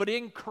priesthood. But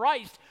in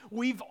Christ,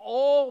 we've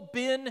all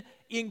been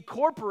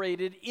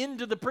incorporated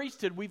into the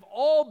priesthood. We've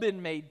all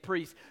been made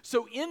priests.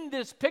 So in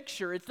this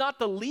picture, it's not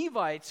the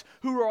Levites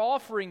who are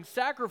offering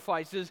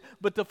sacrifices,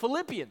 but the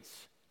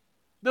Philippians.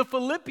 The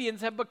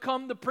Philippians have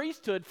become the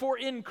priesthood, for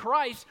in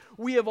Christ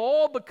we have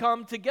all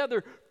become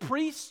together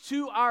priests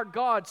to our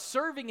God,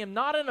 serving Him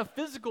not in a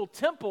physical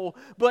temple,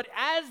 but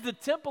as the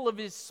temple of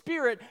His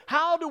Spirit.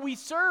 How do we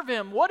serve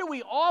Him? What do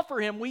we offer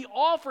Him? We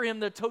offer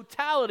Him the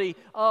totality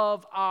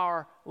of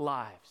our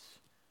lives.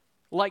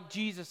 Like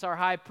Jesus, our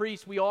high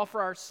priest, we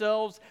offer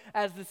ourselves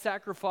as the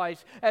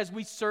sacrifice as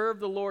we serve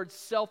the Lord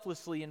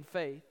selflessly in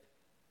faith.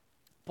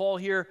 Paul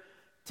here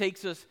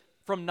takes us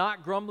from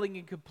not grumbling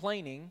and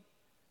complaining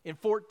in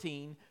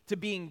 14, to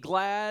being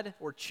glad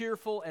or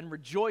cheerful and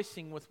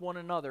rejoicing with one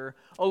another,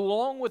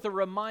 along with a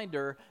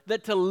reminder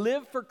that to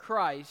live for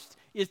Christ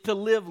is to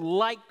live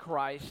like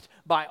Christ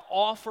by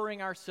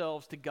offering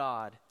ourselves to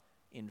God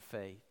in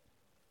faith.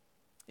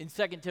 In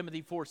 2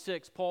 Timothy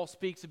 4:6, Paul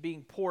speaks of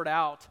being poured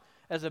out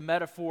as a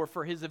metaphor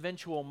for his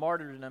eventual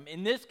martyrdom.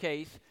 In this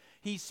case,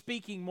 he's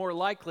speaking more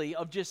likely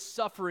of just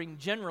suffering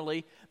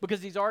generally,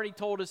 because he's already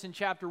told us in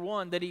chapter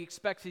 1 that he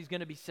expects he's going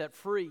to be set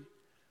free.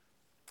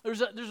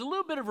 There's a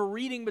little bit of a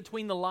reading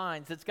between the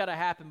lines that's got to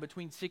happen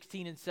between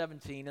 16 and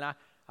 17, and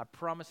I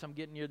promise I'm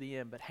getting near the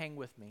end, but hang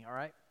with me, all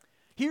right?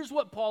 Here's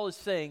what Paul is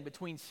saying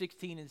between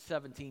 16 and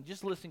 17.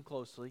 Just listen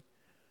closely.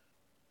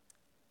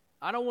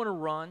 I don't want to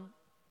run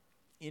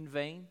in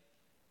vain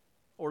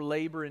or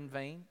labor in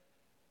vain,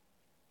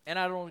 and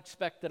I don't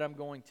expect that I'm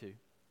going to.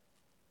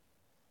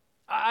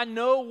 I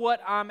know what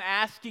I'm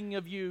asking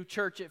of you,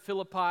 church at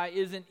Philippi,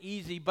 isn't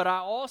easy, but I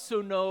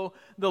also know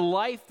the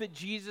life that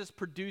Jesus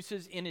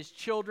produces in His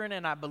children,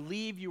 and I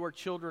believe you are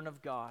children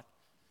of God.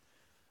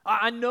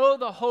 I know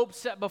the hope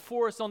set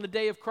before us on the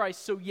day of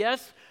Christ. So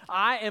yes,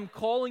 I am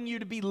calling you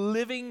to be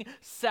living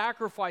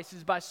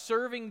sacrifices by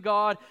serving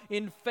God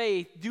in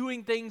faith,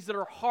 doing things that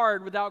are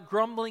hard without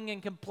grumbling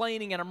and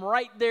complaining, and I'm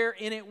right there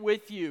in it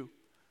with you.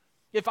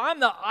 If I'm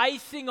the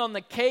icing on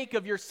the cake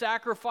of your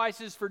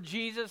sacrifices for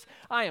Jesus,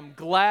 I am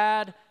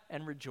glad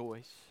and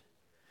rejoice.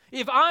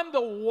 If I'm the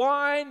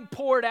wine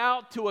poured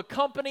out to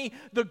accompany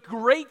the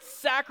great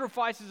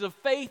sacrifices of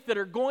faith that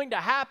are going to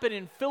happen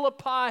in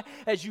Philippi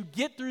as you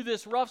get through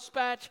this rough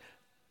patch,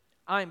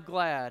 I am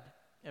glad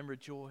and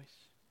rejoice.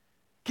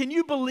 Can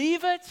you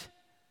believe it?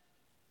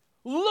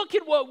 Look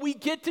at what we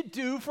get to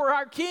do for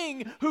our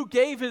King who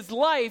gave His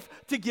life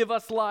to give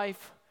us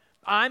life.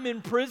 I'm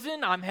in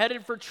prison, I'm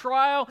headed for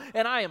trial,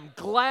 and I am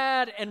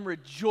glad and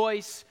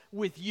rejoice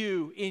with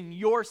you in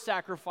your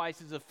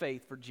sacrifices of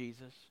faith for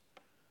Jesus,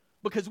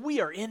 because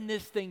we are in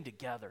this thing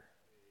together.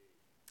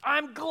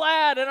 I'm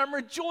glad and I'm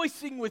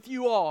rejoicing with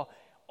you all.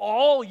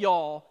 All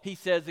y'all, he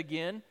says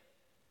again.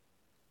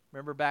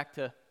 Remember back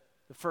to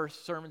the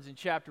first sermons in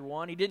chapter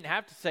 1, he didn't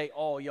have to say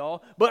all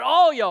y'all, but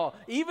all y'all,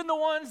 even the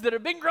ones that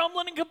have been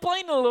grumbling and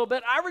complaining a little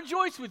bit, I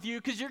rejoice with you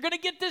because you're going to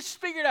get this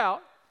figured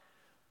out.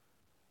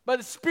 By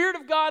the Spirit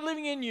of God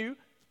living in you,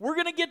 we're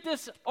going to get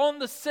this on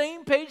the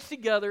same page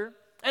together.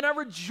 And I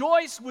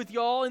rejoice with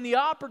y'all in the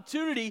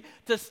opportunity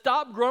to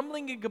stop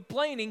grumbling and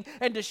complaining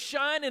and to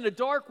shine in a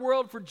dark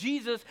world for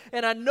Jesus.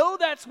 And I know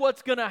that's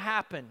what's going to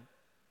happen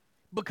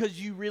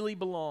because you really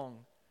belong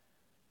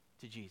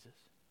to Jesus.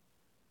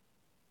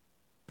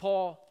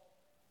 Paul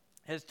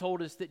has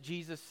told us that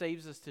Jesus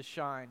saves us to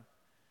shine.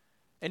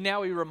 And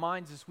now he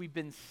reminds us we've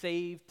been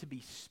saved to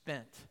be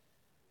spent.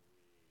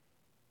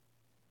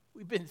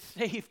 We've been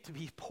saved to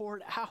be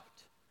poured out.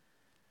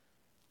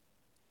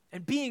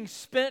 And being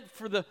spent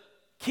for the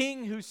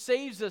King who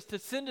saves us to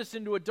send us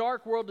into a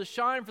dark world to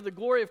shine for the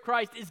glory of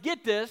Christ is,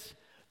 get this,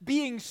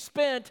 being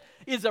spent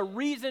is a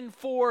reason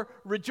for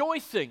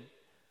rejoicing.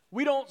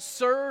 We don't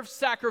serve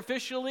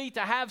sacrificially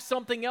to have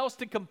something else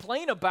to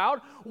complain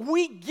about.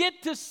 We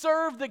get to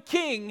serve the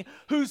King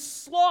who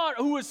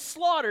was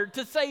slaughtered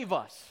to save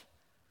us.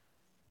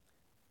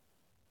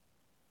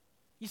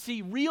 You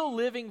see, real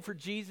living for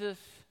Jesus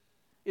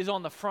is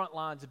on the front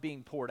lines of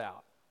being poured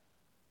out.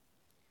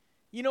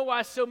 You know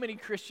why so many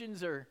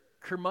Christians are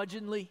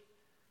curmudgeonly,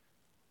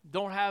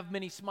 don't have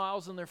many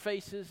smiles on their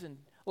faces, and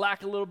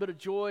lack a little bit of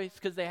joy? It's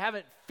because they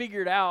haven't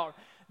figured out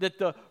that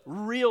the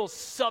real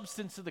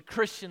substance of the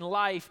Christian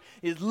life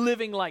is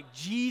living like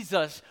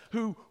Jesus,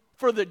 who,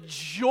 for the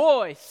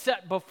joy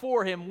set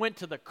before him, went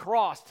to the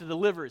cross to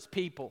deliver his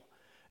people.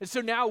 And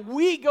so now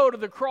we go to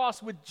the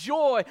cross with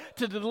joy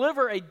to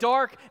deliver a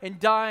dark and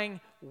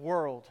dying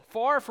world.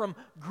 Far from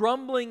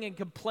grumbling and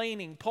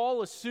complaining,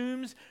 Paul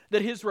assumes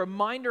that his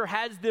reminder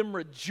has them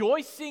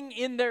rejoicing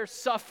in their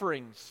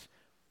sufferings.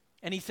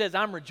 And he says,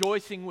 I'm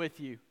rejoicing with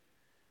you.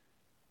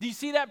 Do you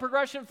see that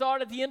progression of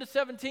thought at the end of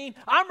 17?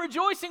 I'm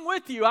rejoicing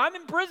with you. I'm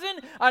in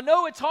prison. I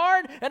know it's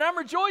hard, and I'm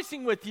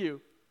rejoicing with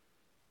you.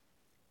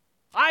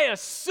 I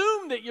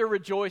assume that you're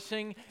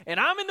rejoicing, and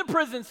I'm in the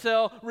prison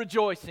cell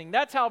rejoicing.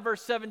 That's how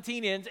verse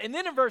 17 ends. And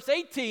then in verse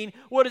 18,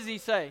 what does he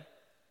say?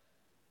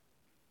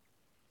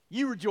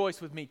 You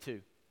rejoice with me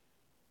too.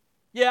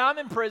 Yeah, I'm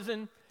in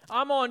prison.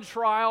 I'm on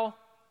trial.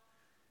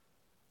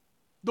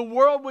 The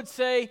world would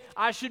say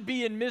I should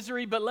be in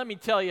misery, but let me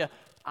tell you,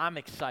 I'm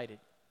excited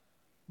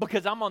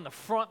because I'm on the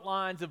front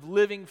lines of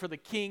living for the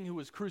King who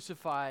was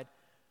crucified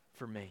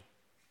for me.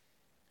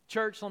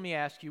 Church, let me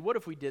ask you, what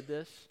if we did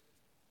this?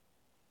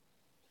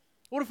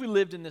 What if we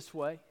lived in this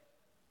way?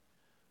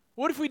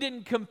 What if we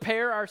didn't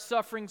compare our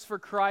sufferings for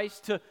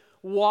Christ to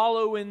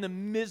wallow in the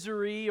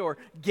misery or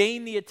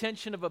gain the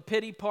attention of a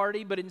pity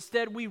party, but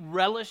instead we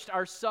relished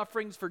our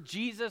sufferings for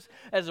Jesus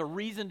as a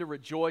reason to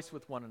rejoice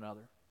with one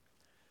another?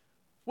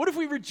 What if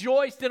we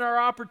rejoiced in our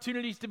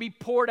opportunities to be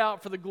poured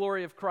out for the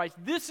glory of Christ?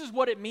 This is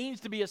what it means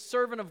to be a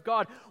servant of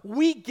God.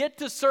 We get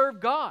to serve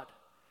God.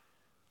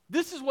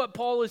 This is what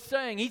Paul is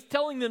saying. He's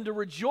telling them to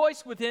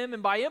rejoice with him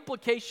and by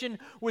implication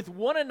with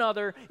one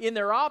another in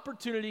their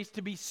opportunities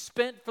to be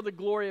spent for the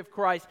glory of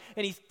Christ.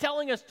 And he's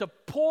telling us to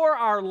pour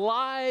our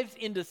lives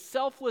into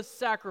selfless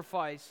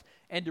sacrifice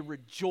and to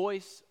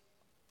rejoice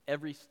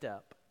every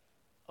step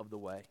of the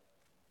way.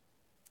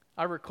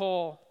 I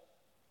recall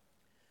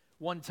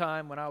one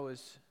time when I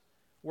was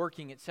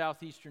working at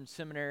Southeastern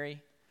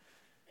Seminary,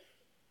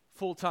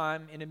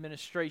 full-time in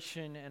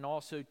administration and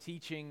also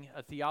teaching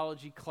a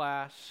theology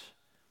class.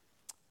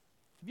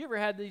 Have you ever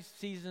had these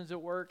seasons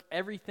at work?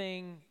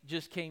 Everything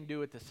just came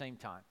due at the same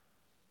time.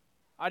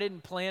 I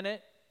didn't plan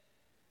it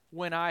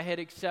when I had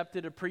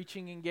accepted a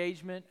preaching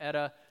engagement at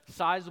a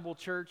sizable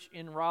church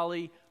in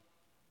Raleigh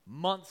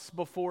months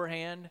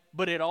beforehand,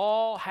 but it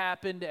all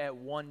happened at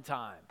one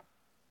time.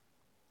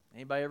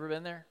 Anybody ever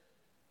been there?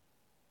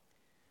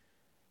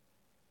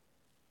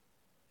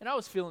 And I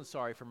was feeling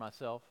sorry for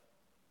myself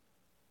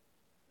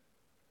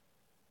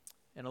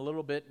and a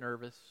little bit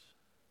nervous.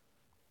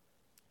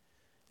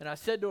 And I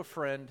said to a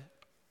friend,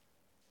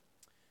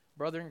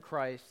 brother in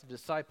Christ, a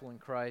disciple in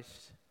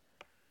Christ,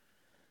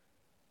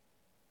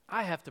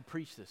 I have to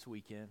preach this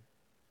weekend.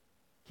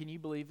 Can you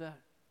believe that?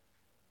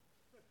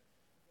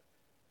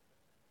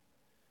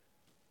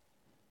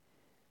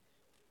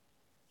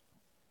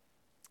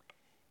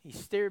 He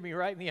stared me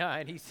right in the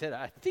eye and he said,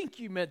 I think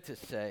you meant to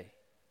say,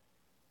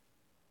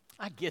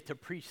 I get to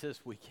preach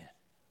this weekend.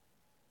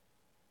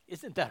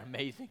 Isn't that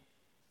amazing?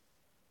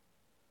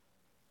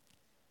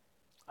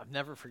 I've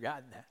never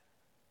forgotten that.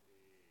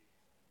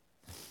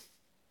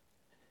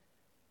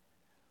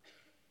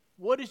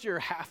 What does your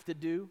have to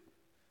do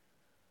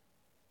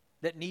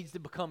that needs to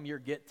become your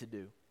get to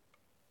do?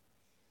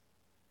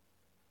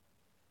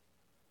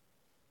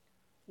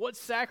 What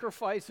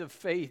sacrifice of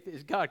faith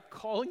is God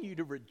calling you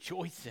to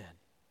rejoice in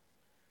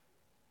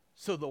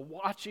so the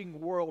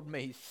watching world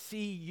may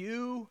see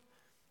you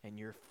and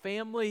your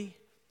family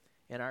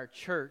and our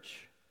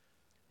church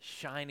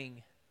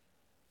shining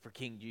for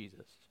King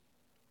Jesus?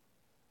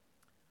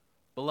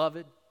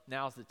 Beloved,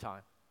 now's the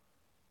time.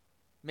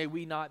 May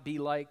we not be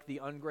like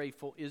the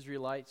ungrateful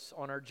Israelites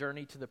on our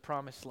journey to the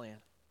promised land.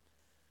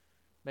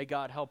 May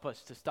God help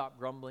us to stop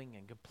grumbling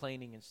and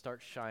complaining and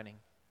start shining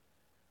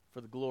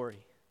for the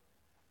glory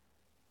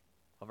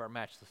of our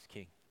matchless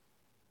King.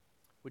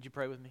 Would you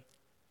pray with me?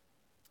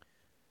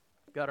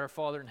 God, our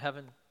Father in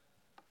heaven,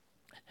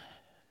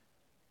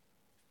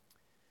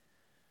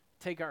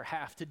 take our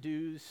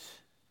have-to-dos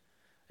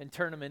and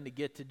turn them into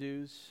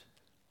get-to-dos.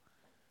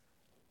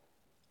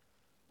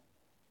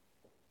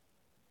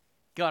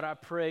 God, I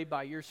pray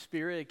by your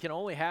Spirit, it can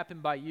only happen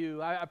by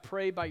you. I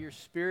pray by your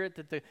Spirit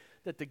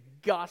that the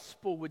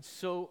gospel would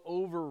so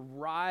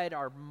override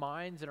our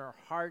minds and our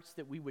hearts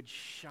that we would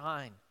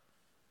shine.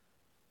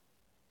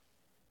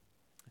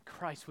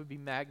 Christ would be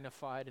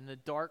magnified and the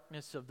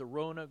darkness of the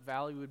Roanoke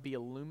Valley would be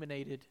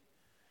illuminated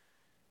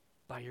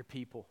by your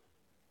people.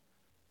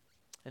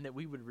 And that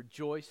we would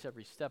rejoice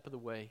every step of the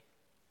way.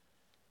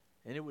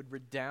 And it would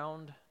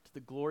redound to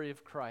the glory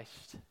of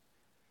Christ.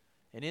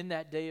 And in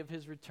that day of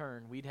his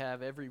return, we'd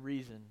have every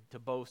reason to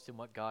boast in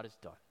what God has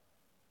done.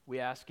 We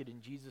ask it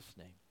in Jesus'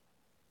 name.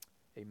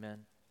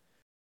 Amen.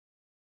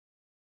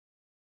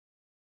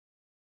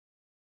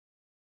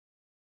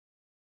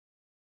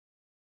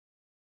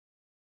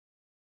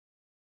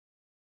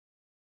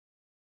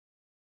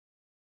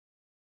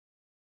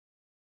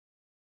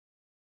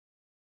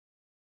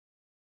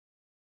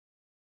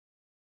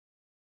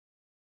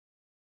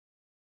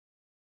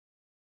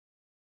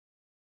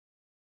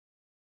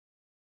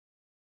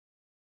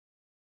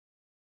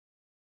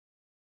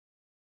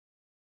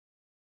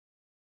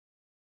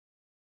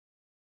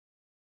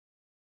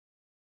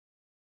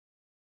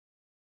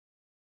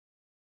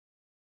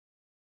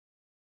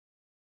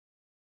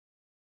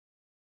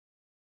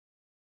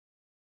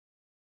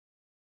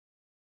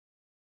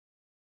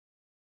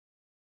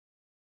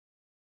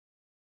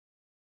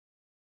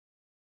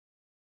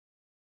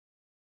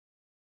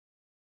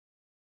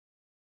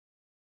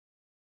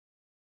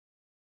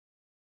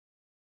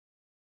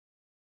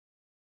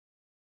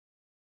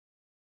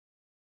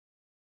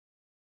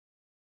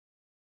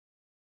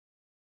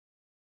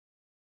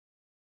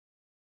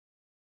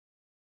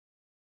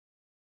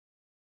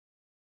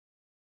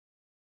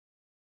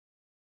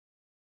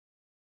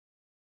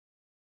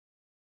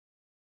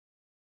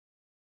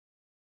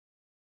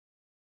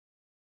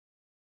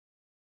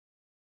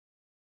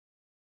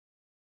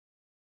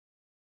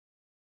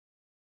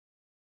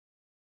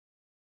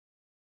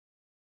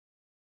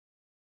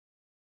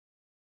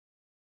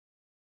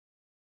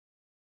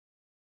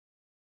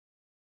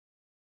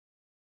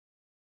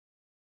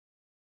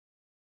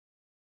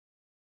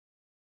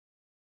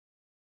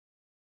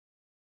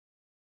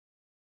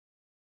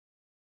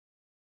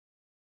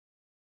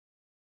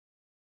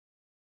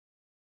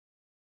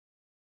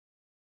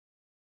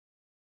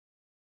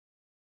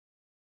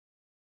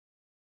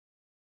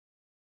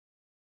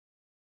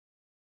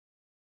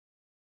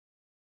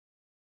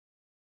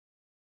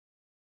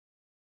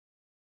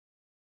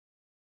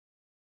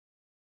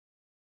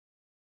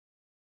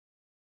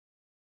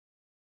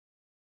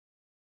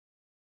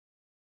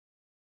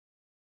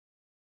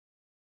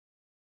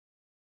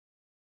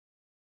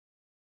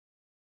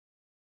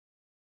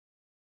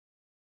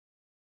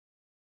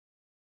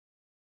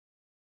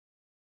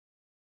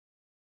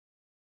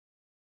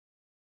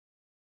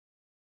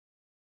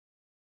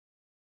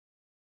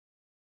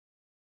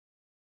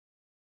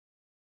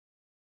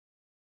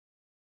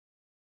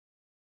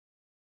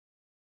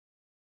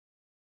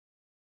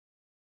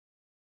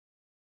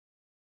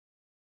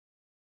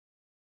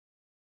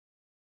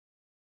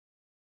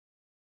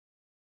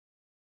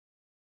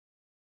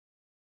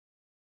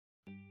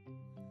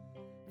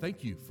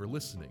 Thank you for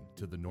listening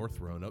to the North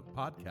Roanoke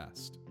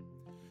Podcast.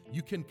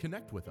 You can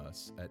connect with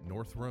us at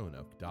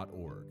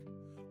northroanoke.org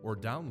or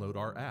download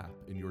our app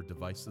in your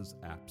device's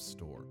app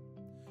store.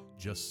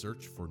 Just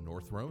search for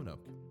North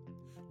Roanoke.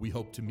 We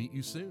hope to meet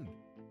you soon.